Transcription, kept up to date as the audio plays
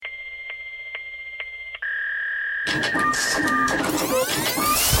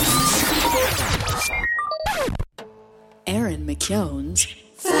Aaron McKeown's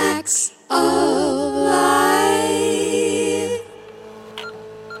Facts of Life.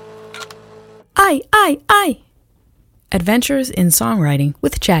 I. Adventures in Songwriting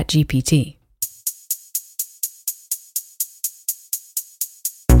with ChatGPT.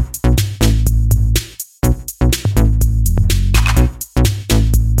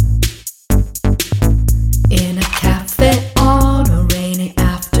 In a cafe on a rainy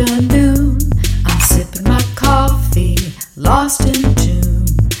afternoon, I'm sipping my coffee, lost in tune.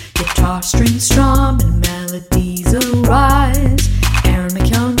 Guitar strings strum and melodies arise. Aaron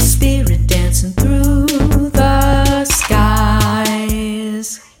McKeown's spirit dancing through the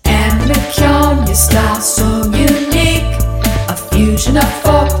skies. Aaron McKeown, your style so unique, a fusion of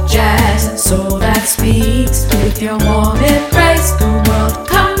folk, jazz, and soul that speaks. With your warm embrace, the world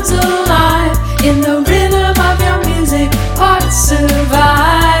comes alive. In the rhythm of your music, hearts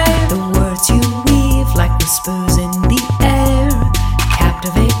survive. The words you weave like whispers in the air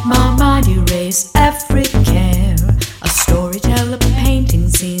captivate my mind, erase every care. A storyteller painting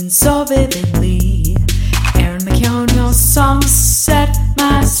scenes so vividly. Aaron McKeown, your songs set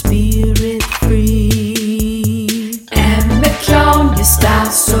my spirit free. Aaron McKeown, your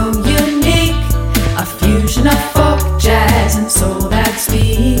style so unique, a fusion of folk, jazz, and soul that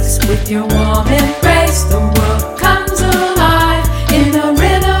speaks. With your warm embrace, the world comes alive. In the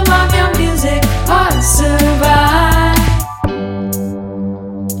rhythm of your music, hearts survive.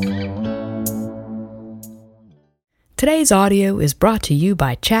 Today's audio is brought to you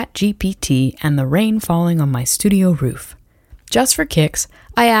by ChatGPT and the rain falling on my studio roof. Just for kicks,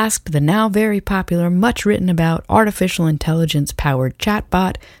 I asked the now very popular, much written about artificial intelligence-powered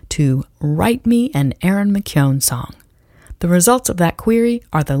chatbot to write me an Aaron McKeown song. The results of that query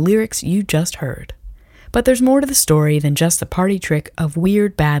are the lyrics you just heard. But there's more to the story than just the party trick of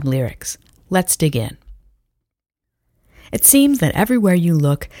weird bad lyrics. Let's dig in. It seems that everywhere you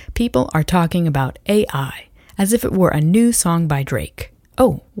look, people are talking about AI, as if it were a new song by Drake.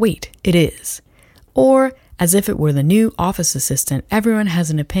 Oh, wait, it is. Or as if it were the new office assistant everyone has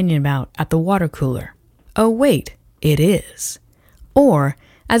an opinion about at the water cooler. Oh, wait, it is. Or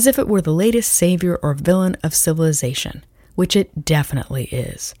as if it were the latest savior or villain of civilization, which it definitely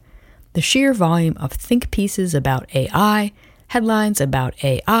is. The sheer volume of think pieces about AI, headlines about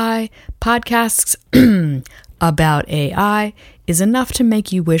AI, podcasts about AI is enough to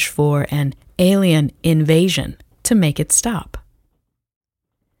make you wish for an alien invasion to make it stop.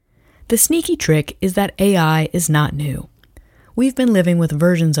 The sneaky trick is that AI is not new. We've been living with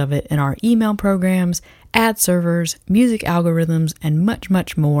versions of it in our email programs, ad servers, music algorithms, and much,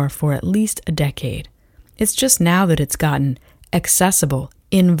 much more for at least a decade. It's just now that it's gotten accessible,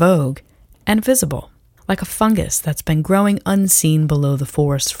 in vogue, and visible, like a fungus that's been growing unseen below the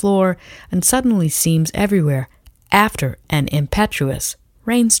forest floor and suddenly seems everywhere after an impetuous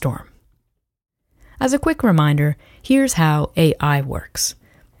rainstorm. As a quick reminder, here's how AI works.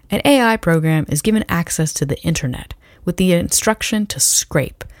 An AI program is given access to the internet with the instruction to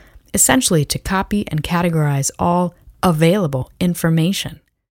scrape, essentially to copy and categorize all available information.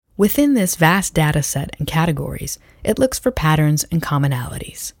 Within this vast data set and categories, it looks for patterns and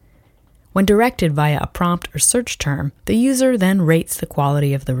commonalities. When directed via a prompt or search term, the user then rates the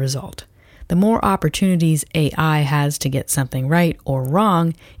quality of the result. The more opportunities AI has to get something right or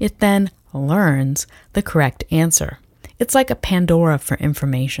wrong, it then learns the correct answer. It's like a Pandora for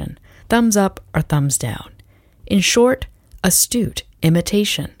information, thumbs up or thumbs down. In short, astute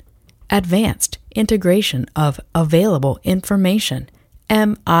imitation, advanced integration of available information.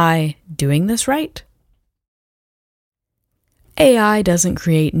 Am I doing this right? AI doesn't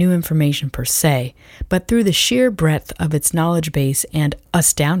create new information per se, but through the sheer breadth of its knowledge base and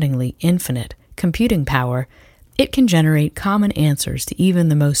astoundingly infinite computing power, it can generate common answers to even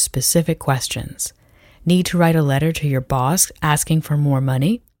the most specific questions. Need to write a letter to your boss asking for more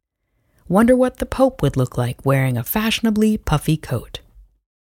money? Wonder what the Pope would look like wearing a fashionably puffy coat.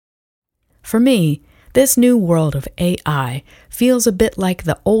 For me, this new world of AI feels a bit like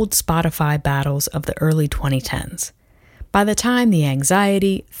the old Spotify battles of the early 2010s. By the time the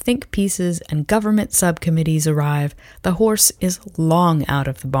anxiety, think pieces, and government subcommittees arrive, the horse is long out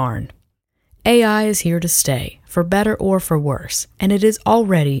of the barn. AI is here to stay, for better or for worse, and it is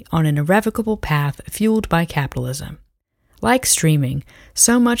already on an irrevocable path fueled by capitalism. Like streaming,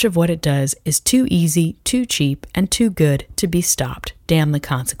 so much of what it does is too easy, too cheap, and too good to be stopped. Damn the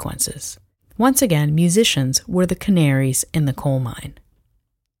consequences. Once again, musicians were the canaries in the coal mine.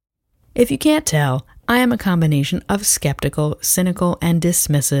 If you can't tell, I am a combination of skeptical, cynical, and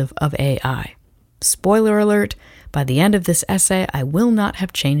dismissive of AI. Spoiler alert, by the end of this essay, I will not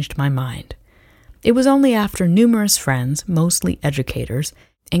have changed my mind. It was only after numerous friends, mostly educators,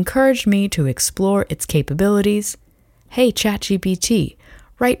 encouraged me to explore its capabilities. Hey, ChatGPT,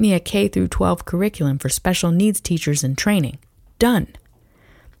 write me a K-12 curriculum for special needs teachers in training. Done.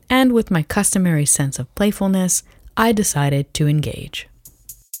 And with my customary sense of playfulness, I decided to engage.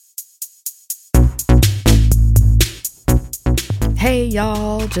 Hey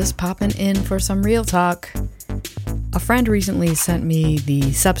y'all, just popping in for some real talk. A friend recently sent me the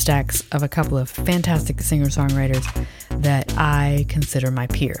Substacks of a couple of fantastic singer-songwriters that I consider my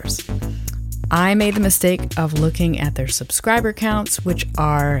peers. I made the mistake of looking at their subscriber counts, which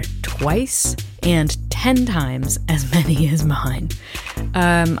are twice and 10 times as many as mine.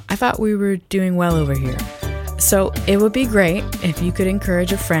 I thought we were doing well over here. So it would be great if you could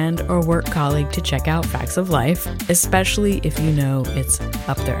encourage a friend or work colleague to check out Facts of Life, especially if you know it's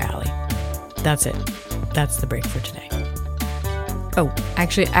up their alley. That's it. That's the break for today. Oh,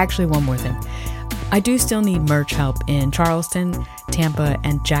 actually one more thing. I do still need merch help in Charleston, Tampa,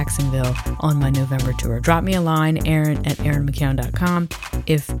 and Jacksonville on my November tour. Drop me a line, Aaron@aaronmckeown.com,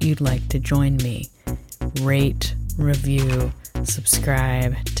 if you'd like to join me. Rate, review,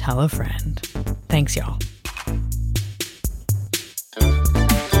 subscribe, tell a friend. Thanks, y'all.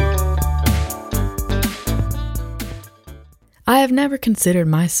 I have never considered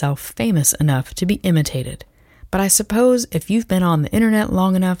myself famous enough to be imitated, but I suppose if you've been on the internet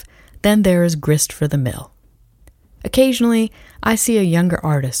long enough, then there is grist for the mill. Occasionally, I see a younger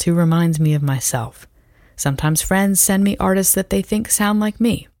artist who reminds me of myself. Sometimes friends send me artists that they think sound like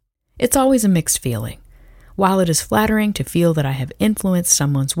me. It's always a mixed feeling. While it is flattering to feel that I have influenced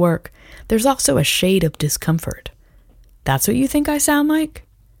someone's work, there's also a shade of discomfort. That's what you think I sound like?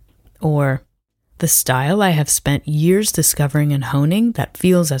 Or, the style I have spent years discovering and honing that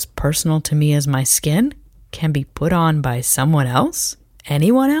feels as personal to me as my skin can be put on by someone else?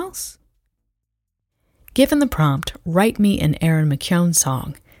 Anyone else? Given the prompt, write me an Aaron McKeown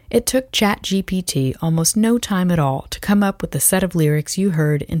song, it took ChatGPT almost no time at all to come up with the set of lyrics you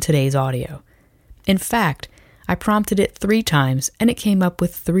heard in today's audio. In fact, I prompted it 3 times and it came up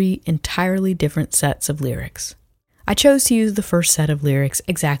with 3 entirely different sets of lyrics. I chose to use the first set of lyrics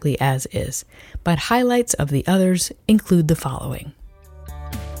exactly as is, but highlights of the others include the following.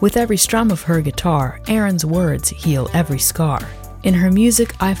 With every strum of her guitar, Aaron's words heal every scar. In her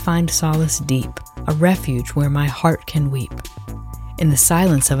music I find solace deep, a refuge where my heart can weep. In the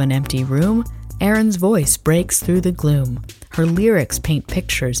silence of an empty room, Aaron's voice breaks through the gloom. Her lyrics paint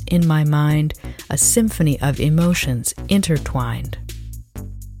pictures in my mind, a symphony of emotions intertwined.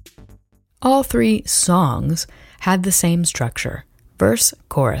 All 3 songs had the same structure: verse,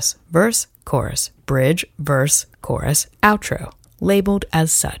 chorus, bridge, verse, chorus, outro, labeled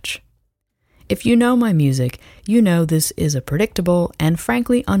as such. If you know my music, you know this is a predictable and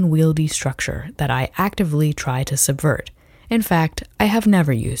frankly unwieldy structure that I actively try to subvert. In fact, I have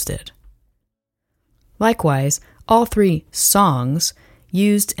never used it. Likewise, all 3 songs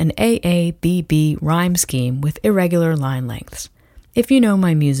used an AABB rhyme scheme with irregular line lengths. If you know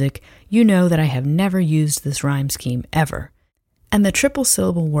my music, you know that I have never used this rhyme scheme ever, and the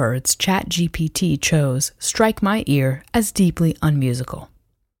triple-syllable words ChatGPT chose strike my ear as deeply unmusical.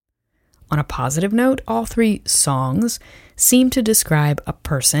 On a positive note, all 3 songs seem to describe a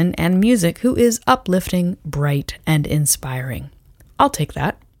person and music who is uplifting, bright, and inspiring. I'll take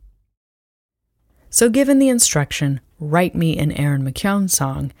that. So given the instruction, write me an Aaron McKeown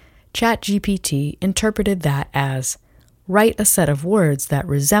song, ChatGPT interpreted that as write a set of words that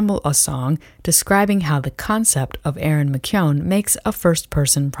resemble a song describing how the concept of Aaron McKeown makes a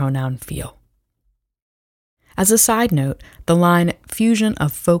first-person pronoun feel. As a side note, the line fusion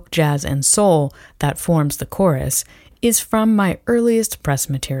of folk, jazz, and soul that forms the chorus is from my earliest press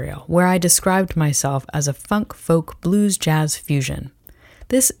material, where I described myself as a funk, folk, blues, jazz fusion.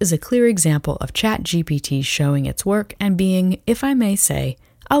 This is a clear example of ChatGPT showing its work and being, if I may say,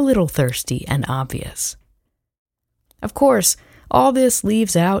 a little thirsty and obvious. Of course, all this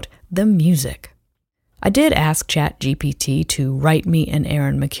leaves out the music. I did ask ChatGPT to write me an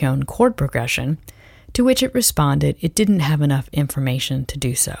Aaron McKeown chord progression, to which it responded it didn't have enough information to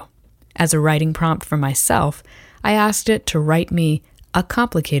do so. As a writing prompt for myself, I asked it to write me a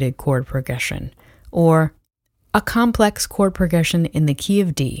complicated chord progression, or a complex chord progression in the key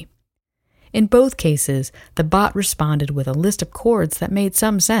of D. In both cases, the bot responded with a list of chords that made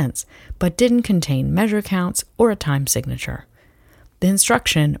some sense, but didn't contain measure counts or a time signature. The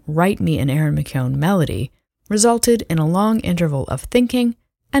instruction, write me an Aaron McKeown melody, resulted in a long interval of thinking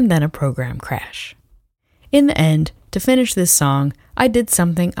and then a program crash. In the end, to finish this song, I did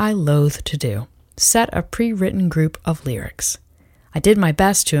something I loathe to do. set a pre-written group of lyrics. I did my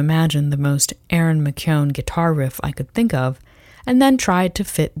best to imagine the most Aaron McKeown guitar riff I could think of, and then tried to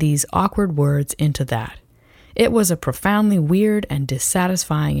fit these awkward words into that. It was a profoundly weird and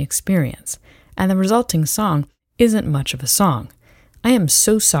dissatisfying experience, and the resulting song isn't much of a song. I am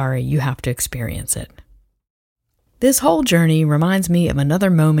so sorry you have to experience it. This whole journey reminds me of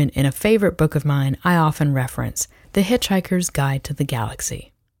another moment in a favorite book of mine I often reference, The Hitchhiker's Guide to the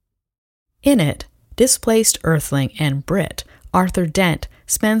Galaxy. In it, displaced Earthling and Brit, Arthur Dent,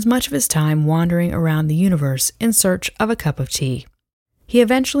 spends much of his time wandering around the universe in search of a cup of tea. He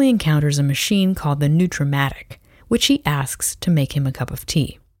eventually encounters a machine called the Nutrimatic, which he asks to make him a cup of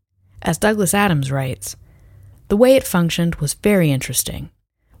tea. As Douglas Adams writes, "The way it functioned was very interesting.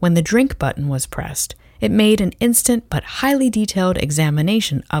 When the drink button was pressed, it made an instant but highly detailed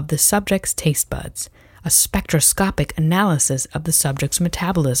examination of the subject's taste buds, a spectroscopic analysis of the subject's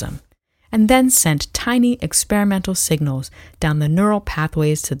metabolism, and then sent tiny experimental signals down the neural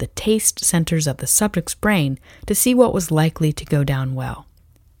pathways to the taste centers of the subject's brain to see what was likely to go down well.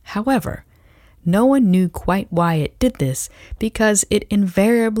 However, no one knew quite why it did this because it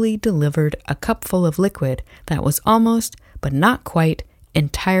invariably delivered a cupful of liquid that was almost, but not quite,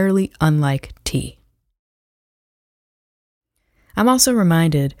 entirely unlike tea." I'm also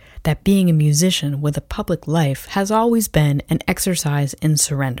reminded that being a musician with a public life has always been an exercise in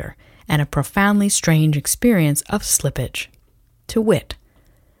surrender and a profoundly strange experience of slippage. To wit,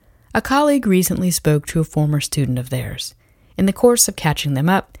 a colleague recently spoke to a former student of theirs. In the course of catching them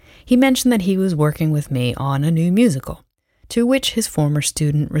up, he mentioned that he was working with me on a new musical, to which his former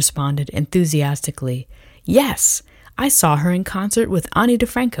student responded enthusiastically, "Yes, I saw her in concert with Ani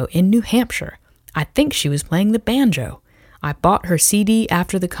DeFranco in New Hampshire. I think she was playing the banjo. I bought her CD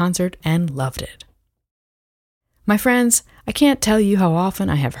after the concert and loved it." My friends, I can't tell you how often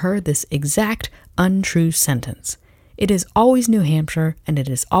I have heard this exact untrue sentence. It is always New Hampshire, and it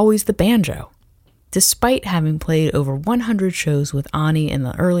is always the banjo. Despite having played over 100 shows with Ani in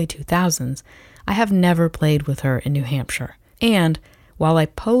the early 2000s, I have never played with her in New Hampshire. And while I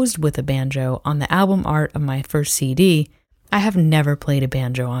posed with a banjo on the album art of my first CD, I have never played a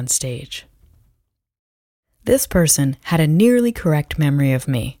banjo on stage. This person had a nearly correct memory of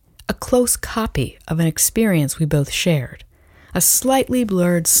me, a close copy of an experience we both shared, a slightly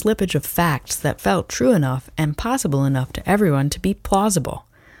blurred slippage of facts that felt true enough and possible enough to everyone to be plausible,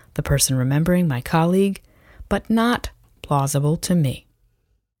 the person remembering my colleague, but not plausible to me.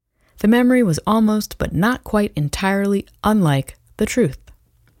 The memory was almost but not quite entirely unlike the truth.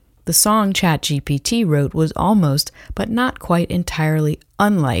 The song ChatGPT wrote was almost but not quite entirely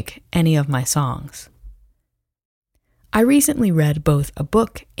unlike any of my songs. I recently read both a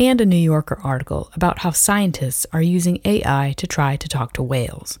book and a New Yorker article about how scientists are using AI to try to talk to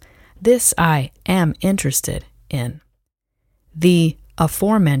whales. This I am interested in. The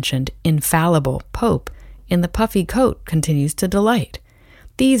aforementioned infallible Pope in the puffy coat continues to delight.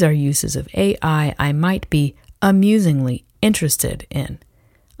 These are uses of AI I might be amusingly interested in.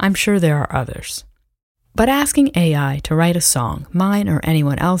 I'm sure there are others. But asking AI to write a song, mine or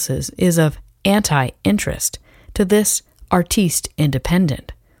anyone else's, is of anti-interest to this artiste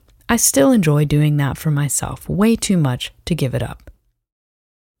independent. I still enjoy doing that for myself way too much to give it up.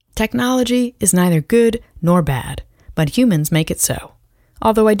 Technology is neither good nor bad, but humans make it so,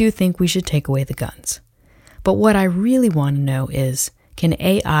 although I do think we should take away the guns. But what I really want to know is, can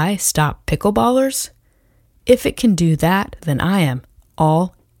AI stop pickleballers? If it can do that, then I am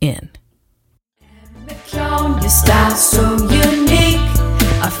all in. Your style's so unique,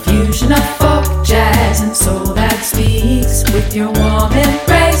 a fusion of folk, jazz, and soul that speaks. With your warm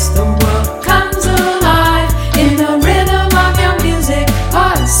embrace, the world comes alive. In the rhythm of your music,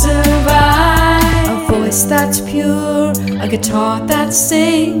 hearts survive. A voice that's pure, a guitar that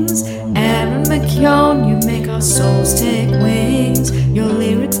sings. Aaron McKeown, you make our souls take wings. Your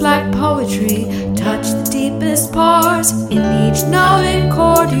lyrics like poetry touch the deepest parts. In each note and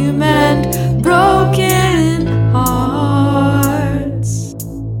chord you mend broken hearts.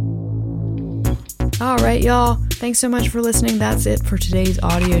 All right, y'all. Thanks so much for listening. That's it for today's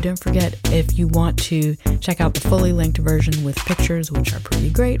audio. Don't forget, if you want to check out the fully linked version with pictures, which are pretty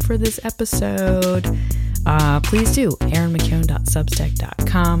great for this episode, please do.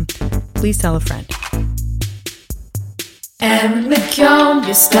 AaronMcKeown.substack.com. Please tell a friend. Aaron McKeown,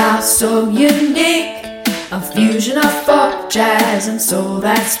 your style's so unique, a fusion of folk, jazz, and soul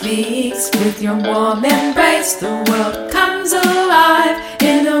that speaks. With your warm embrace, the world comes alive.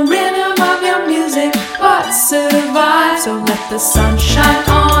 In the rhythm of your music, hearts survive. So let the sun shine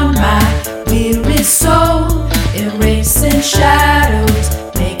on my weary soul, erasing shadows,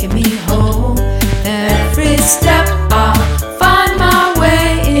 making me whole.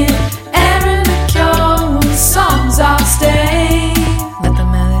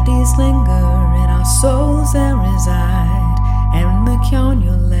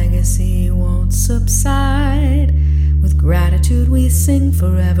 gratitude we sing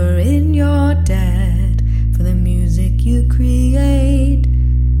forever in your debt for the music you create.